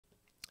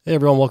Hey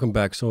everyone, welcome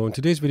back. So in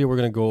today's video, we're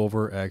going to go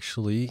over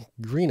actually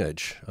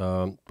Greenidge.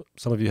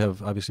 Some of you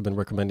have obviously been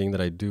recommending that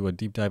I do a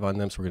deep dive on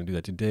them, so we're going to do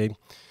that today.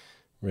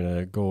 We're going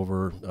to go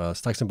over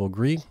stock symbol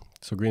GREE,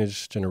 so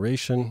Greenidge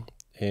generation,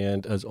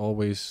 and as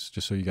always,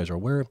 just so you guys are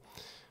aware,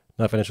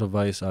 not financial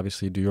advice.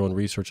 Obviously, do your own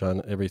research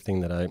on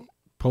everything that I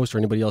post or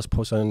anybody else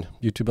posts on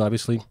YouTube.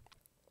 Obviously,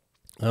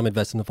 I'm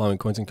investing in the following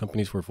coins and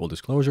companies for full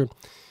disclosure.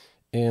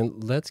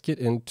 And let's get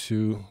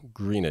into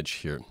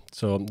Greenidge here.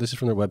 So this is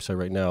from their website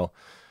right now.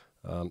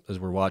 As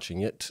we're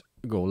watching it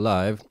go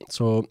live.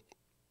 So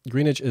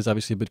Greenidge is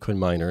obviously a Bitcoin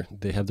miner.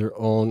 They have their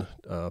own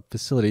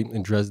facility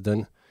in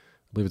Dresden. I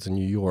believe it's in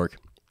New York.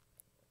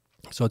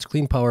 So it's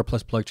clean power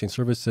plus blockchain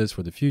services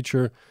for the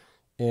future.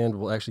 And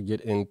we'll actually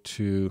get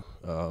into,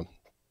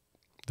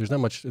 there's not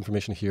much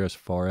information here as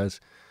far as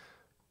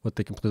what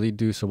they completely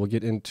do. So we'll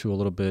get into a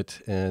little bit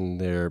in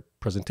their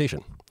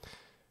presentation.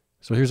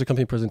 So here's a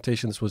company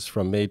presentation. This was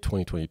from May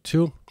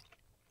 2022.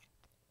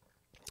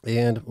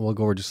 And we'll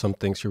go over just some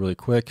things here really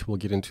quick. We'll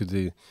get into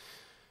the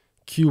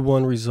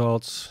Q1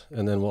 results,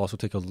 and then we'll also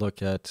take a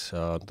look at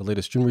the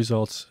latest June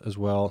results as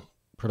well,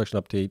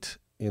 production update,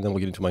 and then we'll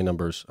get into my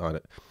numbers on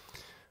it.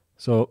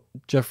 So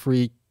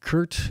Jeffrey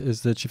Kurt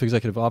is the Chief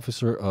Executive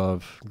Officer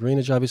of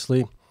Greenidge,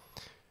 obviously.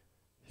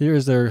 Here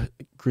is their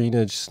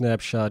Greenidge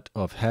snapshot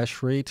of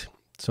hash rate.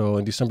 So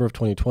in December of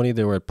 2020,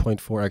 they were at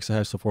 0.4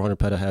 exahash, so 400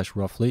 petahash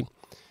roughly.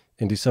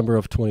 In December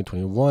of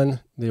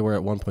 2021, they were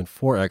at 1.4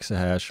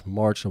 exahash,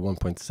 March of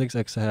 1.6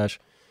 exahash,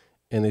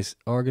 and they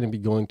are going to be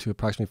going to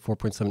approximately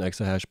 4.7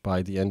 exahash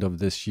by the end of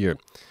this year,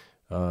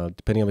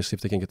 depending obviously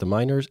if they can get the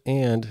miners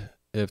and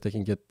if they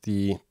can get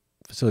the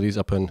facilities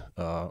up and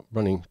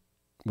running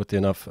with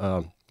enough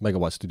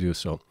megawatts to do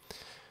so.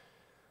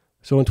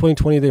 So in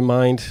 2020, they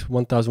mined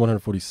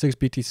 1,146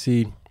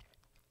 BTC.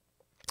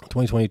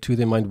 2022,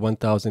 they mined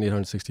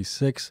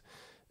 1,866.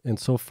 And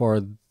so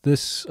far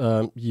this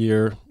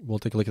year, we'll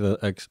take a look at the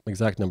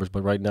exact numbers,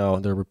 but right now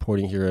they're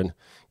reporting here in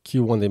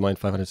Q1, they mined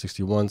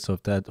 561. So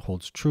if that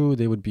holds true,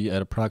 they would be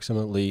at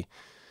approximately,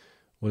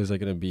 what is that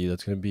going to be?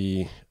 That's going to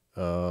be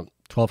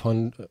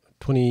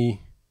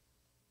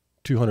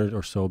 2,200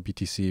 or so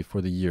BTC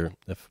for the year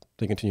if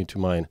they continue to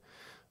mine.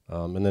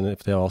 And then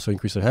if they also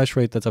increase their hash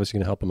rate, that's obviously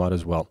going to help them out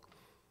as well.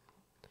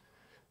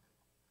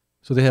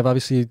 So they have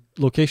obviously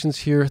locations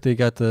here. They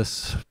got the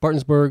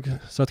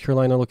Spartansburg, South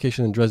Carolina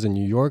location in Dresden,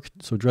 New York.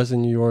 So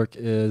Dresden, New York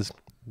is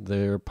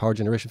their power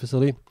generation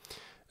facility.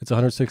 It's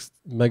 106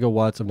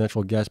 megawatts of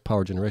natural gas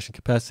power generation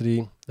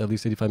capacity, at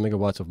least 85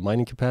 megawatts of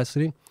mining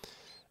capacity.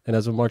 And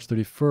as of March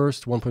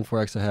 31st, 1.4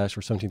 exahash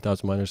or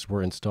 17,000 miners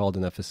were installed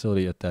in that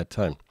facility at that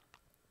time.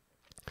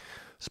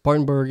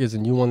 Spartanburg is a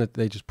new one that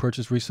they just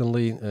purchased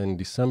recently in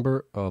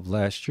December of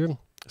last year.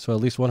 So at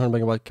least 100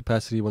 megawatt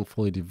capacity when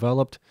fully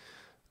developed.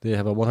 They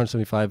have a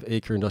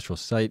 175-acre industrial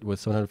site with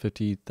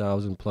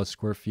 750,000 plus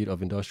square feet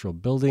of industrial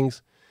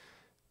buildings.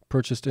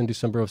 Purchased in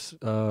December of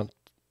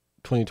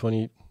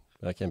 2020.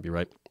 That can't be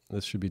right.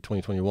 This should be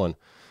 2021.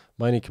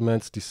 Mining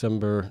commenced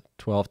December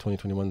 12,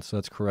 2021, so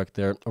that's correct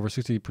there. Over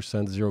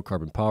 60% zero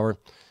carbon power,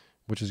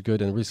 which is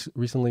good, and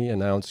recently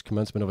announced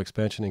commencement of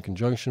expansion in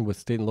conjunction with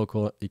state and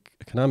local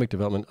economic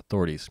development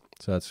authorities.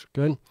 So that's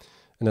good.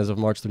 And as of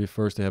March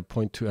 31st, they have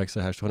 0.2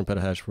 exahash, 200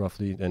 petahash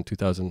roughly, and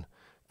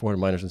 2,400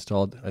 miners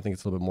installed. I think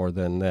it's a little bit more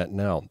than that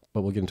now,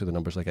 but we'll get into the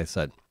numbers like I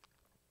said.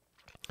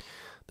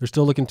 They're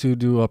still looking to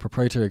do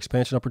proprietary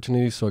expansion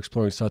opportunities, so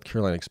exploring South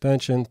Carolina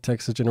expansion,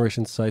 Texas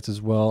generation sites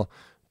as well,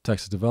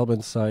 Texas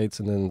development sites,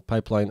 and then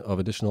pipeline of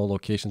additional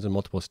locations in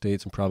multiple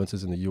states and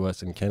provinces in the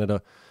U.S. and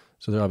Canada.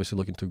 So they're obviously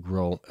looking to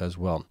grow as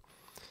well.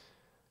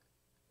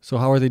 So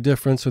how are they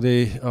different? So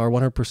they are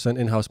 100%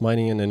 in-house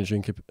mining and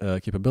engineering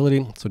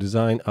capability. So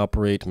design,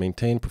 operate,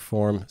 maintain,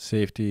 perform,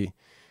 safety,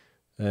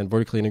 and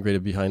vertically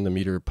integrated behind the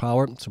meter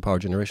power. So power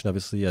generation,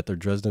 obviously, at their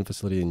Dresden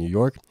facility in New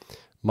York.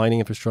 Mining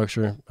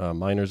infrastructure,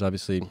 miners,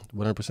 obviously,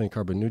 100%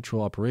 carbon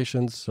neutral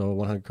operations. So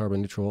 100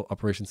 carbon neutral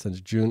operations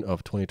since June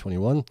of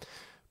 2021.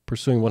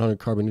 Pursuing 100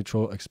 carbon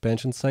neutral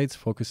expansion sites,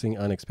 focusing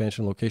on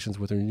expansion locations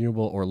with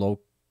renewable or low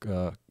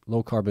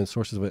carbon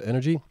sources of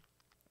energy.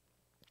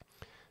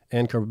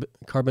 And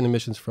carbon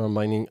emissions from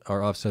mining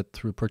are offset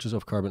through purchase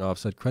of carbon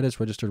offset credits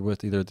registered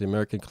with either the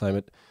American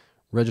Climate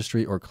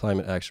Registry or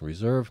Climate Action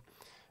Reserve.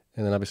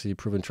 And then obviously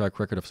proven track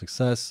record of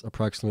success,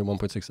 approximately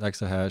 1.6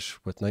 exahash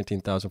with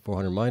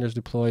 19,400 miners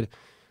deployed.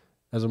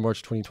 As of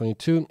March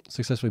 2022,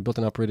 successfully built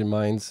and operated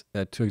mines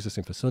at 2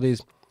 existing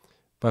facilities.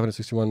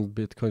 561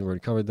 Bitcoin, we already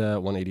covered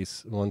that,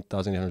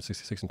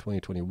 1,866 in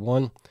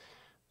 2021.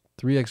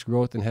 3x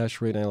growth in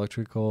hash rate and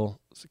electrical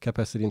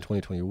capacity in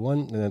 2021,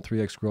 and then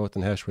 3x growth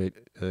in hash rate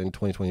in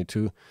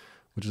 2022,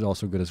 which is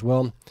also good as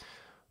well.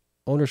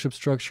 Ownership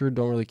structure,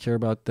 don't really care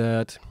about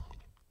that.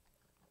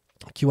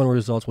 Q1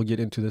 results, we'll get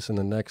into this in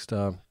the next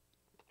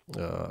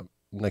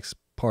next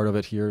part of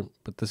it here,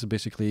 but this is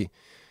basically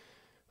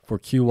for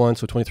Q1,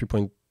 so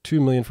 23.2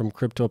 million from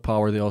crypto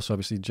power. They also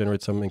obviously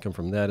generate some income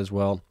from that as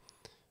well,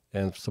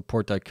 and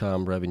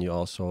support.com revenue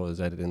also is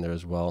added in there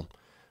as well.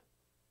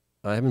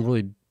 I haven't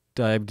really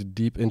dived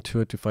deep into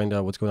it to find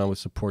out what's going on with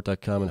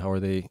support.com and how are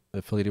they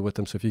affiliated with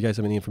them. So if you guys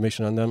have any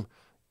information on them,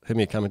 hit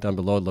me a comment down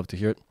below. I'd love to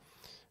hear it.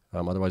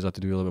 Otherwise, I'll have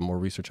to do a little bit more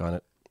research on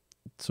it.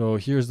 So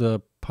here's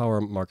the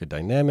power market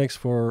dynamics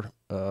for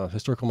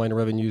historical miner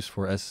revenues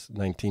for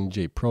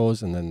S19J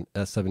Pros and then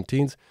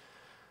S17s.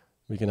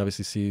 We can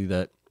obviously see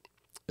that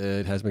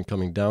it has been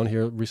coming down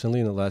here recently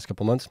in the last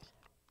couple months.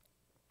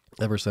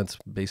 Ever since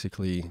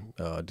basically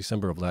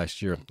December of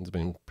last year, it's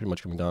been pretty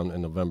much coming down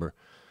in November.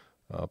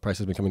 Price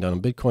has been coming down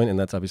on Bitcoin, and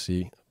that's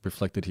obviously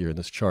reflected here in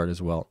this chart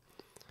as well.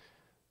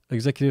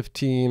 Executive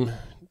team,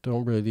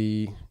 don't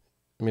really,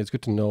 I mean, it's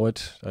good to know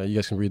it. You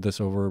guys can read this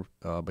over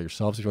by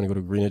yourselves if you want to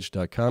go to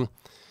greenidge.com.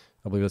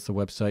 I believe that's the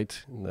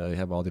website. They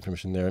have all the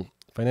information there.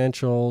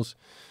 Financials.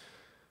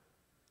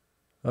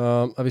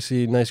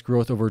 Obviously, nice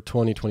growth over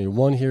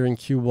 2021 here in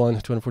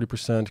Q1,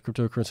 240%.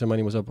 Cryptocurrency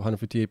mining was up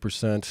 158%.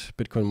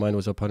 Bitcoin mine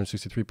was up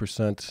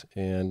 163%.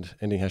 And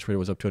ending hash rate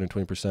was up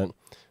 220%.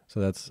 So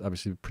that's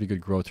obviously pretty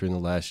good growth here in the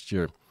last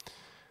year.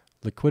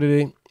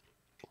 Liquidity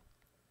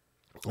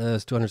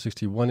is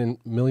 261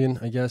 million,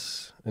 I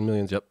guess. In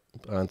millions, yep.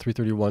 On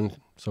 331,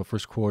 so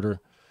first quarter.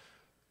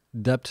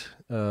 Debt,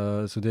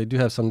 so they do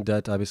have some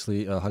debt,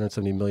 obviously,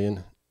 170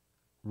 million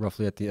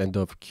roughly at the end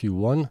of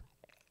Q1.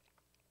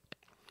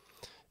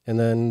 And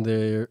then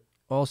they're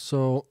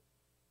also,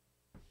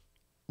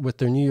 with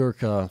their New York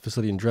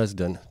facility in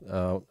Dresden,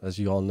 as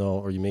you all know,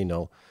 or you may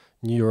know,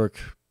 New York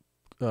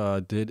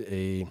did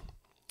a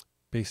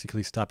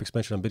basically stop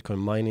expansion on Bitcoin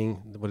mining.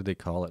 What did they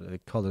call it? They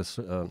call this,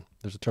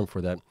 there's a term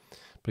for that,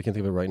 but I can't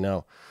think of it right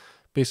now.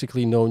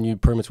 Basically, no new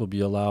permits will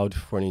be allowed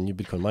for any new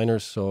Bitcoin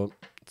miners. So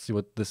let's see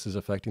what this is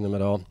affecting them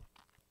at all.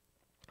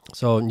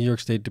 So New York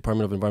State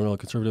Department of Environmental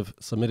Conservative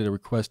submitted a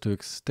request to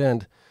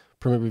extend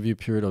permit review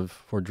period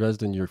for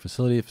Dresden, New York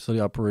facility. Facility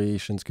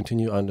operations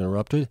continue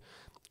uninterrupted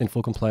in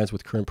full compliance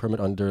with current permit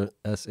under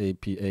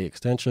SAPA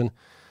extension.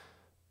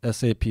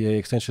 SAPA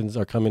extensions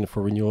are coming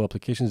for renewal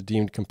applications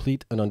deemed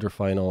complete and under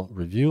final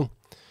review.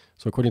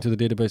 So according to the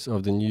database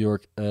of the New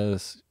York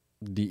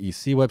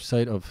SDEC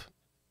website of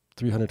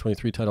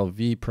 323 Title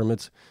V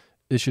permits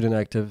issued and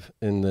active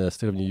in the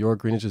state of New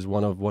York, Greenidge is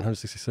one of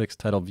 166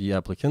 Title V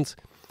applicants.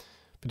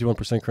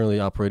 51% currently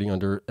operating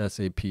under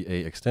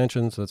SAPA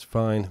extension, so that's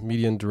fine.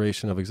 Median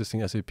duration of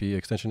existing SAP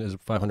extension is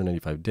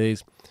 595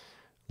 days.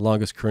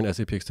 Longest current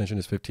SAP extension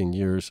is 15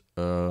 years.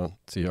 Let's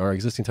see, our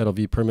existing Title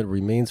V permit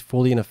remains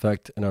fully in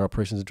effect, and our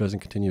operations in Dresden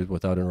continues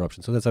without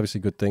interruption. So that's obviously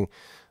a good thing.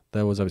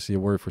 That was obviously a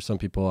worry for some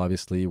people,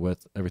 obviously,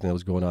 with everything that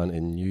was going on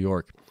in New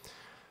York.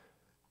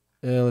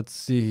 Let's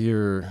see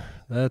here.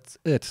 That's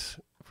it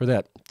for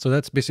that. So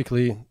that's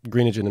basically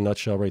Greenidge in a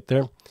nutshell right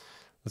there.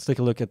 Let's take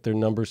a look at their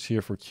numbers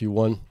here for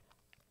Q1.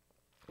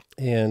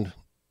 And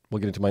we'll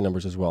get into my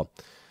numbers as well.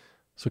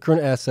 So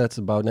current assets,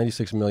 about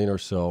 96 million or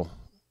so.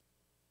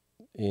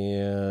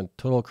 And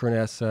total current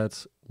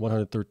assets,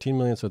 113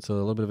 million. So it's a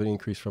little bit of an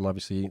increase from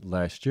obviously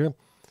last year.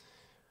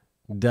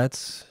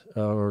 Debts,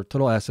 or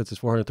total assets is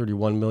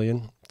 431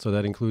 million. So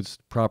that includes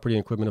property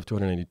and equipment of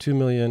 282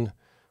 million,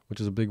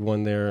 which is a big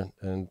one there.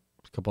 And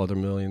a couple other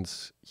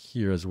millions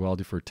here as well.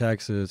 Deferred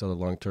taxes, other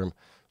long-term.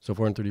 So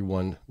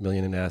 431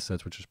 million in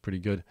assets, which is pretty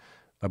good.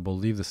 I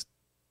believe the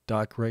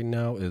stock right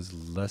now is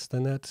less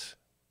than that.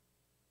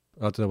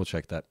 I'll have to double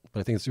check that, but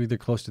I think it's either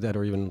close to that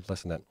or even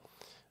less than that.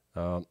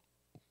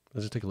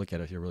 Let's just take a look at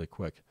it here really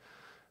quick.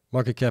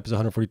 Market cap is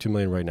 142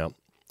 million right now.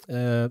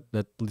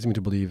 That leads me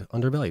to believe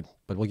undervalued,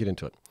 but we'll get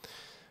into it.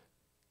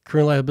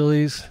 Current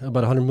liabilities,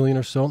 about 100 million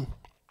or so.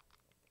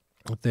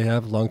 They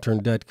have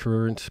long-term debt,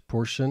 current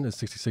portion is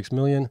 66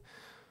 million.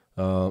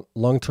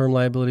 Long-term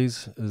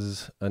liabilities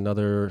is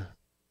another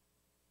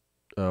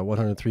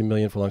 103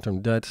 million for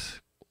long-term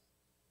debt.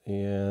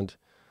 And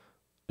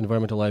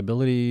environmental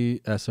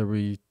liability, asset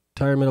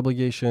retirement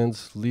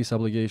obligations, lease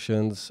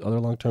obligations, other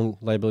long-term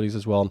liabilities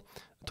as well,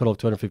 a total of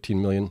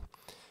 215 million.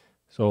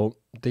 So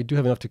they do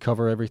have enough to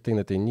cover everything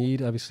that they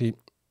need, obviously.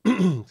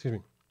 Excuse me.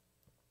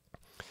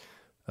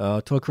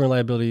 Total current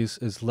liabilities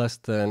is less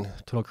than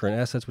total current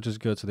assets, which is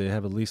good. So they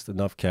have at least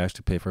enough cash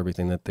to pay for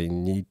everything that they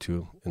need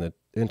to in the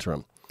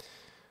interim.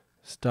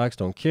 Stocks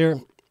don't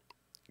care.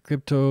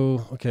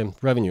 Crypto, okay,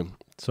 revenue.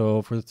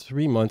 So for the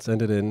 3 months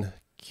ended in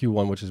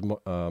Q1, which is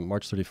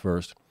March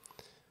 31st,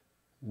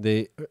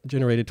 they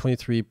generated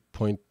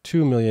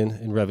 23.2 million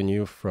in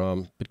revenue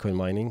from Bitcoin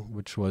mining,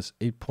 which was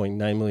 8.9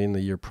 million the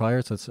year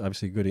prior. So that's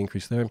obviously a good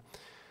increase there.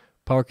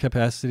 Power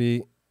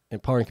capacity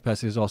and powering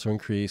capacity has also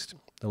increased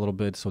a little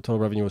bit. So total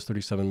revenue was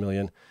 37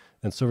 million,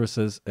 and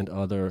services and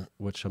other,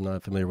 which I'm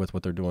not familiar with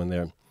what they're doing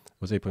there,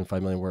 was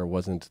 8.5 million, where it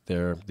wasn't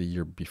there the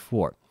year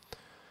before.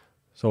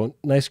 So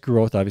nice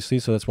growth, obviously.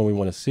 So that's what we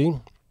want to see.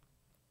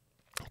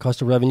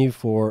 Cost of revenue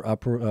for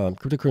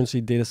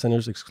cryptocurrency data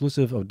centers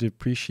exclusive of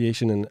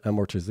depreciation and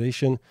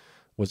amortization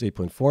was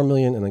 8.4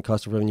 million. And then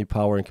cost of revenue,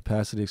 power, and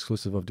capacity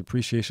exclusive of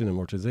depreciation and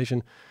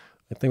amortization.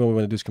 I think what we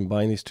want to do is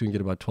combine these two and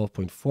get about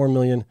 12.4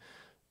 million,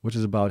 which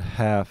is about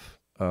half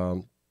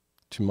to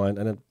mine.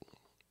 And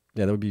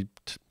yeah, that would be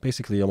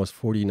basically almost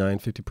 49,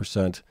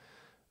 50%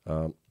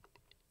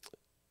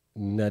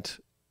 net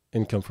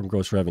income from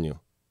gross revenue,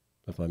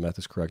 if my math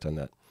is correct on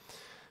that.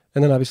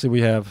 And then obviously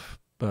we have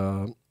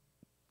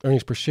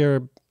earnings per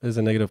share is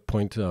a negative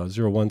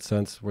 0.01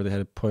 cents, where they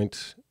had a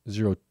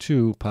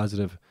 0.02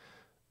 positive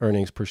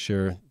earnings per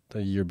share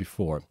the year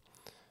before.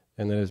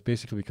 And that is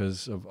basically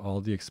because of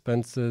all the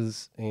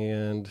expenses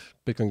and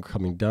Bitcoin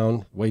coming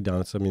down, way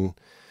down. So, I mean,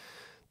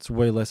 it's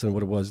way less than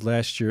what it was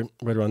last year,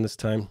 right around this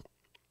time.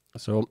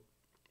 So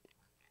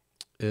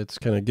it's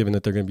kind of given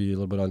that they're going to be a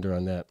little bit under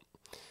on that.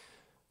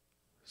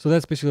 So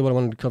that's basically what I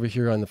wanted to cover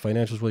here on the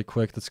financials really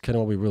quick. That's kind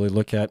of what we really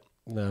look at.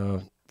 If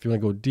you want to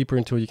go deeper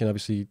into it, you can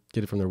obviously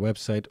get it from their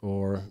website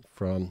or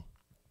from,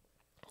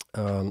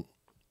 I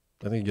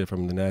think you get it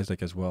from the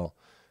NASDAQ as well,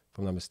 if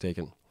I'm not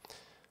mistaken.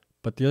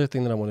 But the other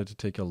thing that I wanted to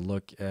take a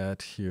look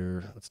at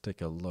here, let's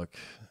take a look.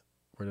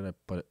 Where did I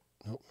put it?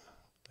 Nope,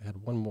 I had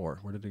one more.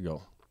 Where did it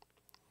go?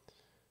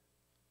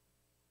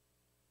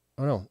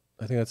 Oh no,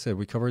 I think that's it.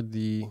 We covered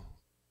we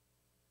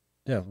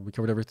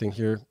covered everything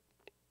here.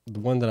 The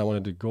one that I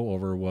wanted to go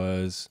over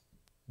was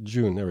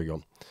June. There we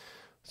go.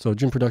 So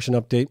June production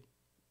update.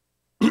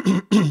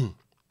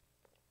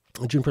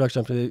 June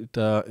production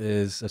update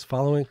is as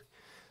following.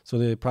 So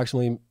they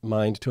approximately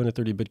mined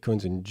 230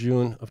 Bitcoins in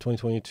June of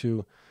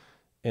 2022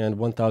 and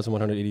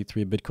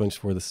 1,183 Bitcoins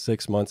for the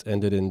 6 months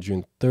ended in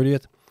June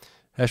 30th.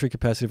 Hash rate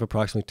capacity of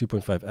approximately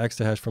 2.5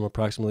 exahash from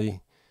approximately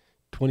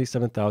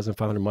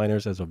 27,500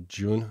 miners as of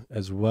June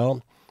as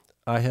well.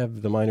 I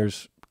have the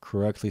miners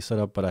correctly set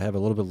up, but I have a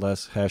little bit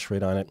less hash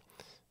rate on it,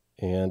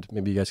 and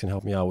maybe you guys can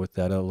help me out with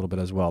that a little bit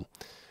as well.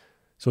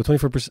 So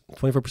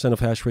 24% of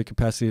hash rate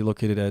capacity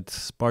located at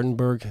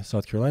Spartanburg,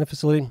 South Carolina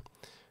facility,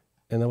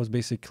 and that was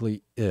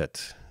basically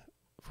it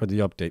for the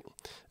update.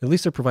 At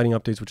least they're providing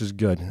updates, which is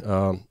good.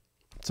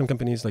 Some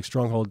companies like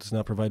Stronghold does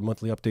not provide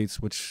monthly updates,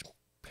 which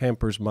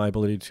hampers my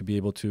ability to be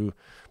able to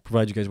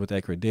provide you guys with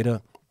accurate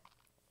data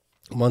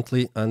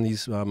monthly on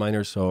these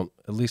miners. So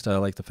at least I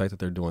like the fact that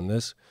they're doing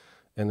this,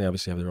 and they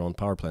obviously have their own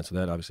power plant, so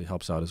that obviously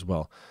helps out as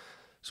well.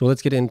 So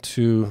let's get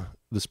into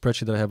the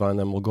spreadsheet that I have on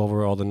them. We'll go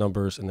over all the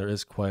numbers, and there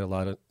is quite a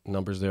lot of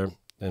numbers there,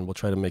 and we'll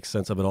try to make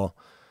sense of it all.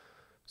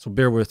 So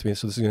bear with me.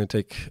 So this is going to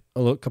take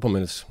a couple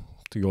minutes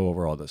to go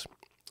over all this.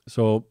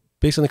 So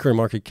based on the current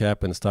market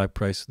cap and the stock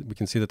price, we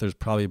can see that there's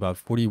probably about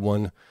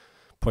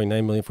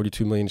 41.9 million,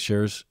 42 million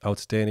shares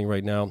outstanding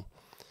right now.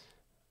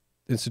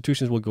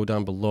 Institutions will go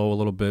down below a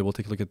little bit. We'll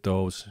take a look at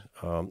those.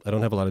 I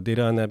don't have a lot of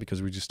data on that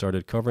because we just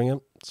started covering it.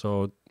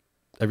 So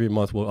every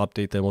month we'll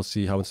update them. We'll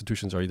see how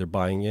institutions are either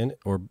buying in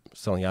or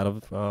selling out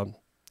of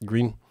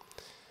green.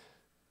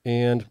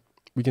 And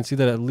we can see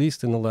that at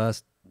least in the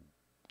last,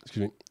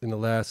 in the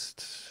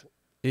last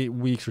 8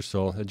 weeks or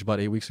so, about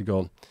 8 weeks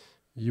ago,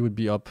 you would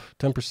be up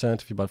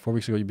 10%. If you bought 4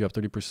 weeks ago, you'd be up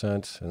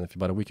 30%. And if you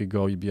bought a week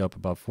ago, you'd be up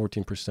about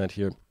 14%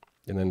 here.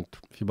 And then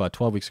if you bought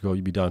 12 weeks ago,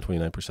 you'd be down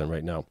 29%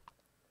 right now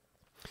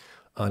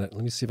on it.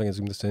 Let me see if I can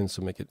zoom this in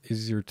so make it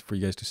easier for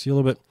you guys to see a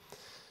little bit.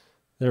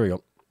 There we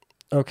go.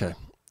 Okay.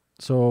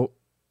 So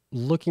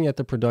looking at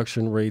the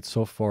production rate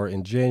so far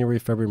in January,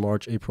 February,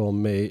 March, April,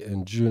 May,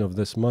 and June of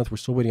this month, we're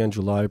still waiting on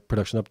July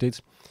production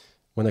updates.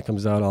 When that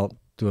comes out, I'll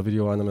do a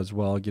video on them as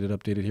well, get it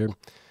updated here.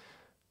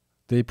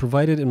 They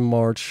provided in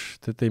March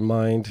that they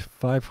mined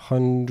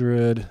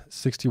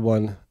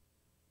 561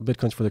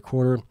 Bitcoins for the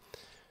quarter.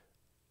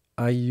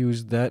 I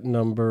used that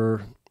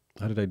number.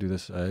 How did I do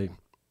this? I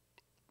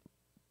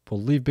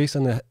believe based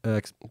on the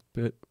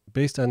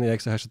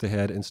exahash that they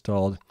had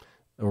installed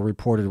or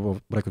reported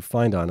what I could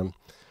find on them,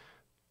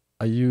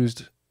 I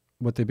used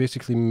what they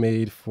basically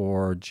made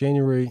for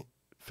January,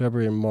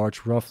 February, and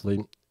March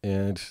roughly,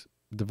 and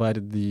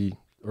divided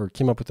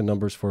came up with the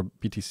numbers for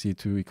BTC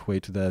to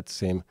equate to that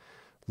same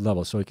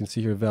level. So you can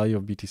see here value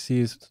of BTC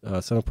is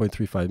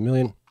 7.35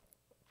 million.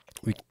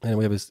 We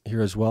have this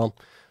here as well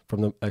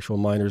from the actual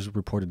miners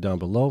reported down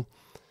below.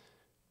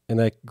 And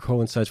that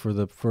coincides for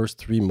the first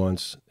 3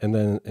 months. And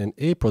then in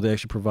April, they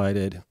actually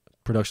provided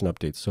production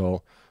updates.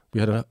 So we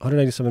had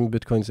 197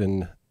 Bitcoins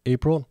in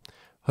April,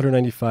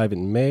 195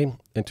 in May,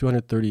 and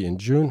 230 in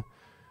June,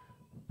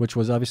 which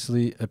was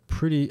obviously a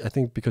pretty, I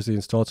think because they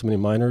installed so many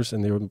miners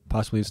and they were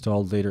possibly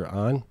installed later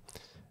on,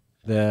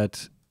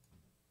 that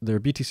their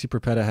BTC per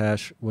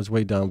petahash was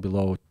way down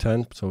below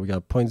 10. So we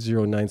got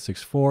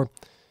 0.0964.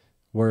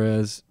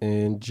 Whereas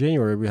in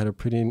January, we had a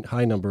pretty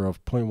high number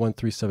of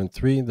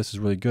 0.1373. This is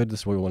really good. This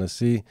is what we want to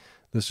see.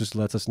 This just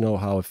lets us know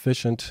how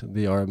efficient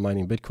they are at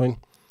mining Bitcoin.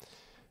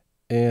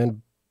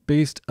 And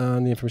based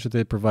on the information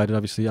they provided,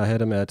 obviously, I had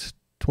them at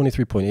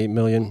 23.8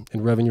 million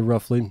in revenue,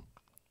 roughly.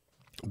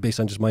 Based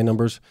on just my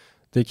numbers,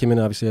 they came in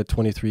obviously at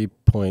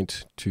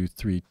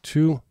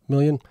 23.232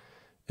 million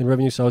in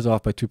revenue. So I was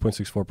off by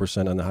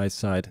 2.64% on the high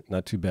side.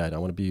 Not too bad. I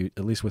want to be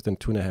at least within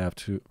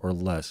 2.5 or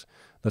less.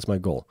 That's my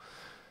goal.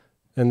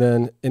 And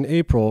then in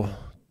April,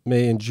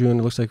 May, and June,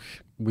 it looks like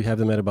we have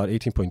them at about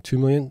 18.2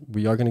 million.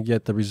 We are going to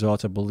get the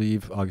results, I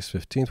believe, August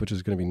 15th, which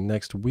is going to be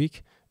next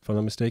week, if I'm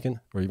not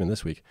mistaken, or even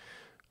this week.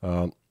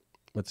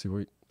 Let's see,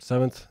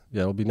 7th?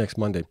 Yeah, it'll be next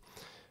Monday.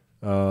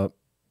 We'll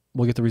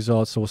get the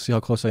results, so we'll see how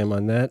close I am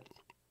on that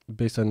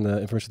based on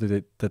the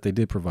information that they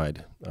did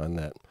provide on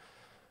that.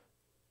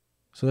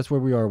 So that's where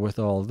we are with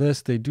all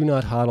this. They do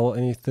not hodl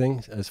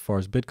anything as far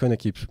as Bitcoin. They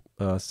keep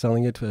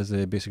selling it as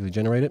they basically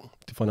generate it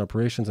to fund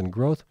operations and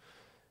growth.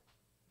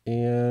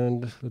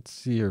 And let's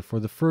see here. For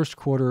the first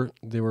quarter,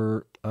 they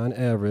were on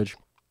average,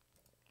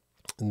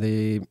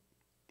 they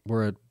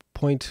were at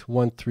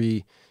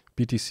 0.13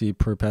 BTC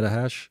per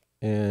petahash.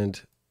 And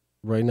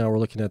right now we're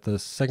looking at the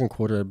second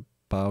quarter at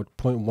about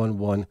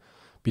 0.11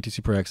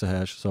 BTC per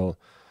exahash. So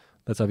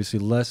that's obviously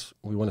less.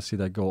 We want to see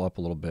that go up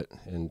a little bit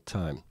in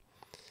time.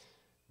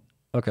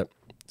 Okay,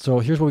 so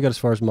here's what we got as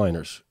far as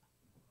miners.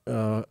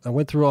 I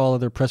went through all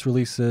of their press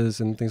releases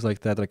and things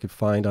like that I could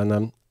find on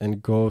them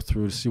and go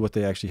through to see what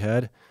they actually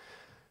had.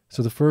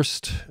 So the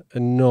first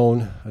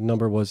known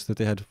number was that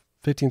they had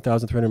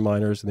 15,300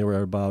 miners and they were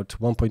at about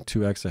 1.2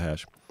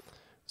 exahash.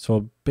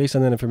 So based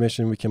on that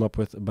information, we came up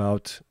with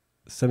about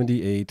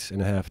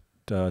 78.5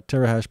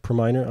 terahash per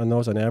miner on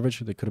those on average.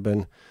 They could have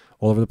been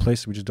all over the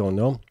place. We just don't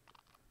know.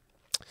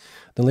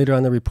 Then later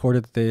on, they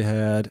reported that they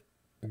had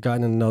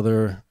gotten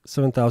another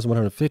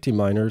 7,150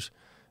 miners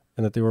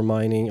and that they were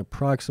mining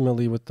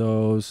approximately with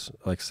those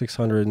like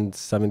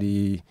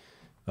 670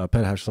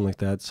 petahash, something like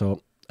that.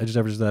 So I just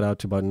averaged that out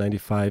to about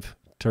 95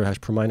 terahash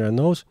per miner on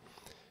those.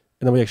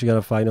 And then we actually got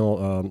a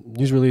final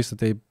news release that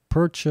they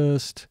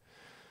purchased,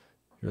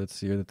 let's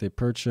see here, that they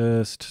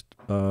purchased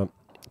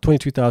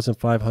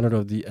 22,500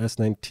 of the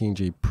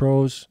S19J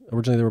Pros.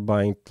 Originally they were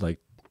buying like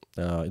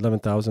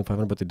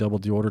 11,500, but they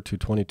doubled the order to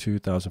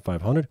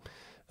 22,500.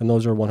 And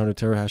those are 100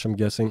 terahash, I'm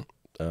guessing.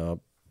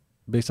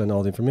 Based on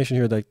all the information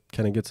here, that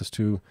kind of gets us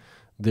to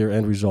their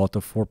end result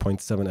of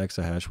 4.7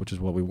 exahash, which is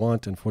what we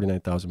want, and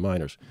 49,000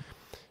 miners.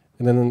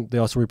 And then they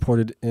also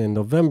reported in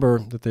November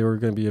that they were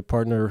going to be a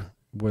partner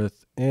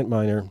with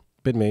Antminer,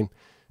 Bitmain,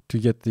 to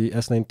get the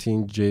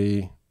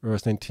S19J or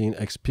S19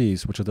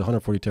 XPs, which are the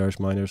 140 terahash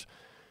miners.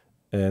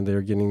 And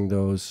they're getting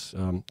those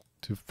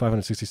to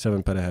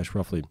 567 petahash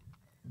roughly.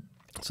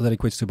 So that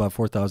equates to about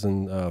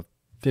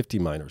 4,050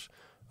 miners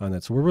on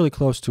that. So we're really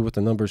close to what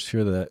the numbers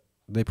here that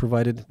they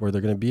provided, where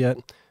they're going to be at,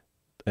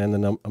 and the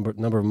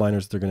number of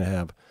miners they're going to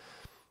have.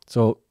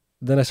 So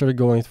then I started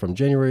going from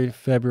January,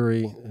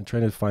 February, and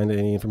trying to find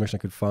any information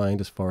I could find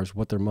as far as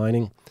what they're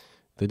mining.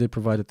 They did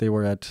provide that they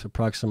were at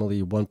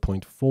approximately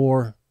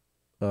 1.4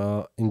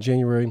 in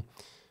January.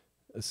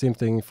 Same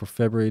thing for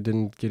February,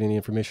 didn't get any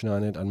information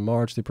on it. On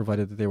March, they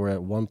provided that they were at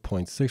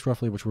 1.6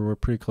 roughly, which we were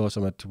pretty close.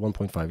 I'm at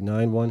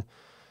 1.591.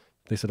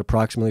 They said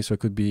approximately, so it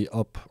could be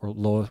up or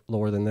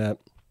lower than that.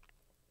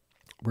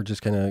 We're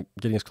just kind of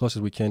getting as close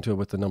as we can to it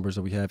with the numbers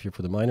that we have here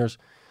for the miners.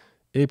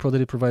 April, they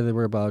did provide they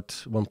were about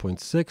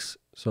 1.6.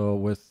 So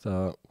with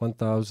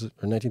 1,000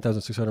 or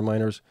 19,600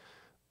 miners,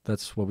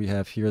 that's what we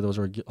have here. Those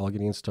are all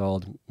getting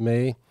installed.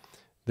 May,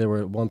 they were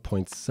at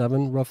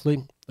 1.7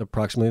 roughly,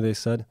 approximately they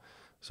said.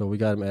 So we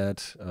got them at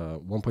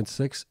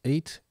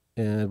 1.68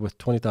 and with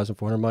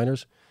 20,400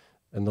 miners.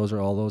 And those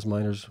are all those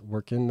miners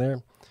working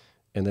there.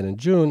 And then in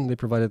June, they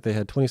provided they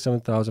had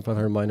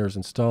 27,500 miners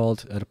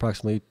installed at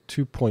approximately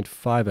 2.5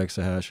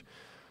 exahash.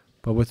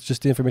 But with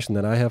just the information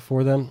that I have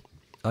for them,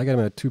 I got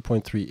them at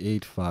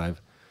 2.385.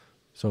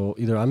 So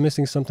either I'm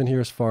missing something here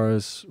as far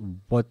as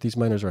what these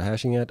miners are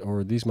hashing at,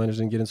 or these miners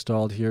didn't get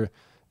installed here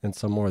and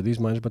some more of these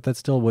miners, but that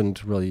still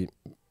wouldn't really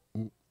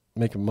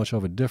make much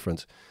of a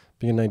difference.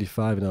 Being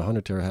 95 and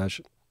 100 terahash,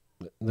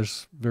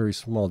 there's very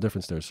small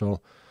difference there.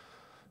 So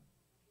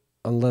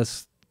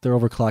unless they're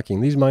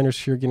overclocking these miners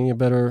here, getting a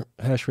better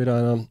hash rate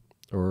on them,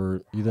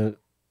 or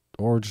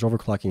just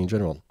overclocking in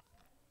general,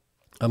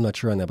 I'm not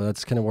sure on that, but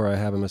that's kind of where I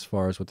have them as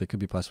far as what they could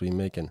be possibly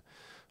making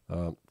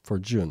for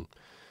June.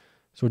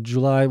 So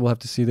July, we'll have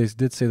to see. They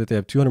did say that they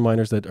have 200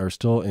 miners that are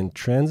still in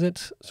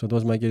transit, so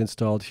those might get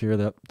installed here.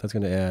 That's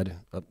going to add,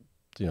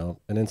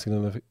 an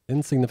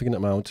insignificant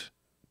amount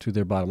to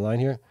their bottom line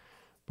here.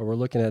 But we're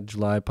looking at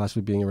July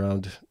possibly being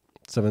around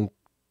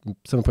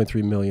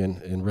 7.3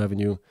 million in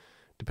revenue,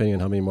 depending on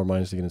how many more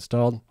miners they get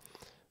installed.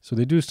 So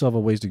they do still have a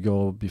ways to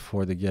go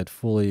before they get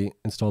fully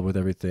installed with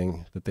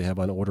everything that they have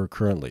on order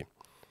currently.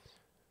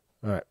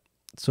 All right,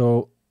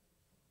 so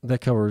that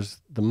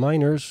covers the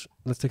miners.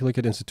 Let's take a look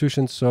at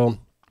institutions. So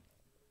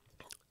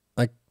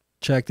I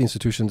check the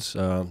institutions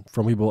from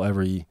Webull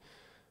every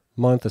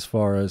month as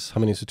far as how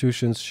many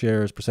institutions,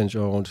 shares, percentage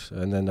owned,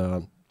 and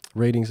then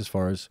ratings as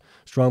far as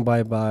strong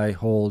buy,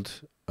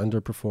 hold,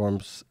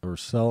 underperforms, or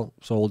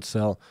sold,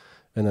 sell,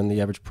 and then the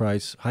average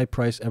price, high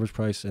price, average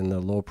price, and the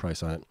low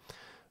price on it.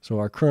 So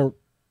our current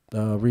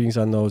readings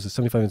on those is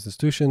 75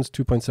 institutions,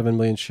 2.7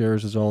 million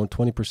shares is owned,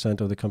 20%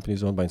 of the company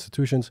is owned by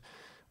institutions.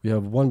 We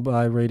have 1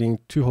 buy rating,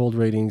 2 hold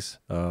ratings,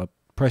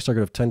 price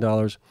target of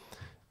 $10,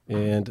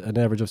 and an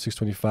average of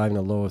 625 and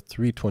a low of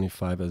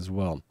 325 as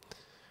well.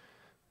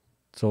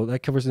 So that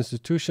covers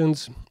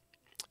institutions.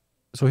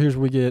 So here's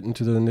where we get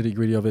into the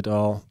nitty-gritty of it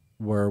all,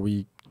 where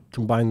we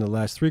combine the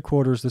last 3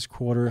 quarters, this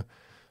quarter.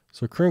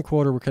 So current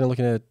quarter, we're kind of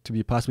looking at it to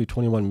be possibly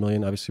 21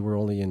 million. Obviously, we're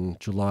only in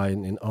July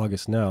and in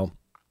August now.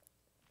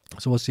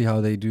 So we'll see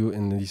how they do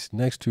in these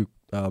next 2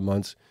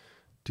 months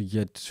to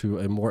get to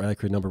a more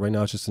accurate number. Right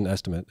now, it's just an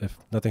estimate. If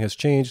nothing has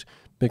changed,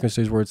 Bitcoin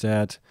stays where it's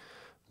at,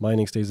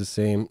 mining stays the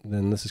same,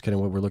 then this is kind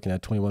of what we're looking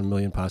at, 21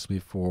 million possibly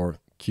for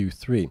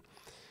Q3.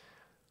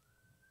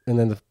 And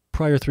then the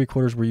prior 3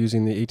 quarters, we're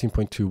using the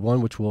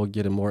 18.21, which we'll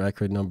get a more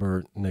accurate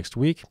number next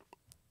week,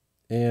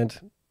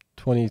 and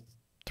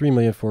 23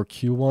 million for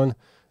Q1.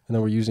 And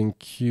then we're using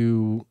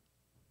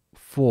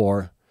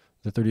Q4,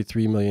 the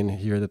 33 million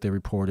here that they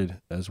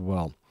reported as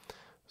well.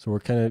 So we're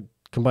kind of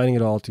combining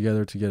it all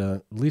together to get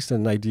at least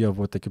an idea of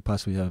what they could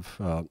possibly have,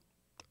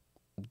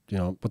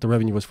 what the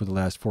revenue was for the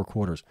last 4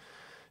 quarters.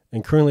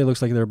 And currently it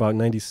looks like they're about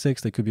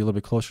 96. They could be a little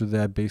bit closer to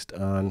that based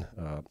on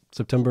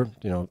September,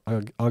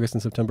 August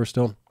and September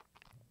still.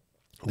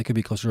 They could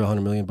be closer to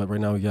 100 million, but right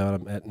now we got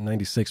them at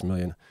 96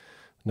 million,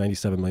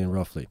 97 million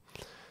roughly.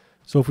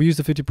 So if we use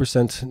the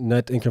 50%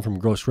 net income from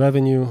gross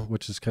revenue,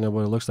 which is kind of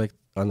what it looks like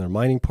on their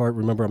mining part,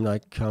 remember I'm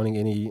not counting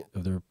any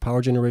of their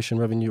power generation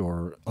revenue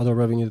or other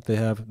revenue that they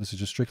have. This is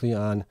just strictly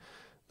on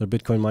their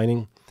Bitcoin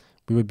mining.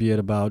 We would be at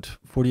about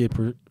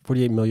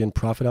 48 million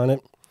profit on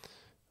it.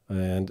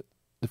 And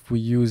if we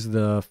use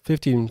the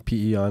 15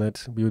 PE on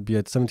it, we would be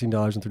at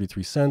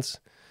 $17.33.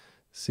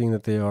 Seeing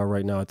that they are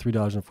right now at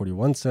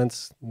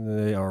 $3.41,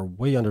 they are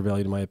way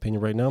undervalued in my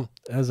opinion right now,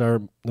 as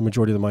are the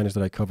majority of the miners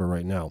that I cover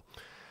right now.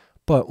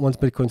 But once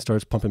Bitcoin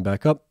starts pumping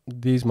back up,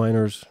 these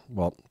miners,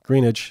 well,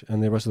 Greenidge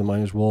and the rest of the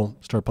miners will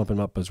start pumping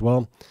up as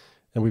well.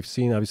 And we've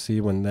seen, obviously,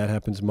 when that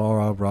happens,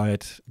 Mara,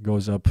 Riot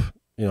goes up,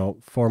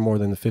 far more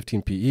than the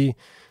 15 PE.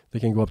 They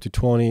can go up to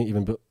 20,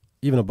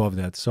 even above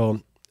that. So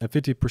at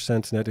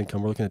 50% net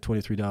income, we're looking at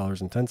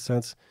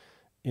 $23.10.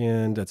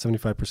 And at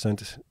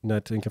 75%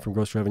 net income from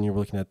gross revenue, we're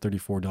looking at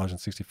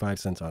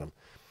 $34.65 on them.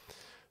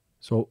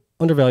 So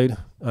undervalued,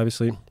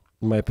 obviously,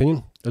 in my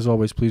opinion. As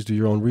always, please do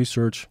your own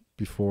research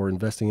before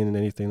investing in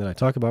anything that I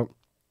talk about.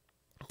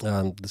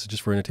 This is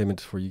just for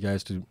entertainment for you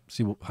guys to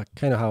see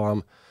kind of how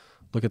I'm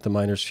looking at the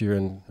miners here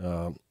and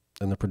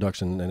the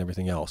production and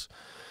everything else.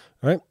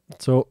 All right,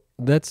 so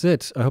that's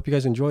it. I hope you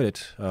guys enjoyed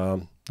it.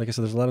 Like I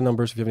said, there's a lot of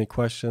numbers. If you have any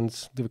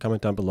questions, leave a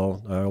comment down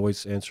below. I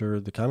always answer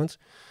the comments.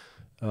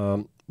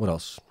 What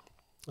else?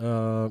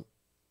 I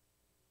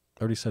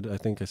already said, I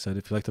think I said,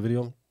 if you like the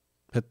video,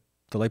 hit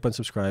the like button,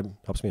 subscribe,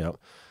 helps me out.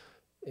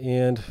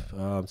 And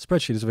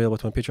spreadsheet is available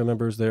to my Patreon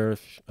members there.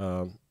 If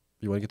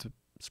you want to get the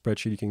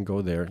spreadsheet, you can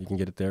go there. You can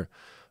get it there.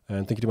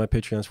 And thank you to my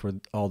Patreons for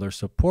all their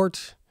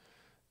support.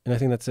 And I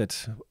think that's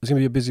it. It's going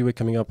to be a busy week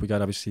coming up. We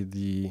got obviously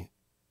the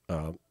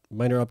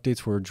miner updates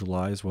for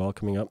July as well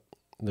coming up.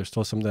 There's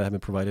still some that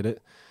haven't provided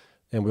it.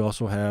 And we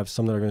also have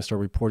some that are going to start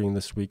reporting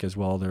this week as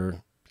well,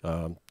 their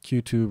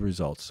Q2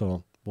 results.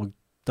 So we'll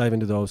dive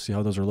into those, see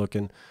how those are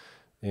looking,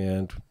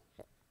 and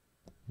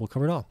we'll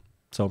cover it all.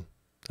 So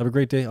have a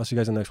great day. I'll see you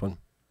guys in the next one.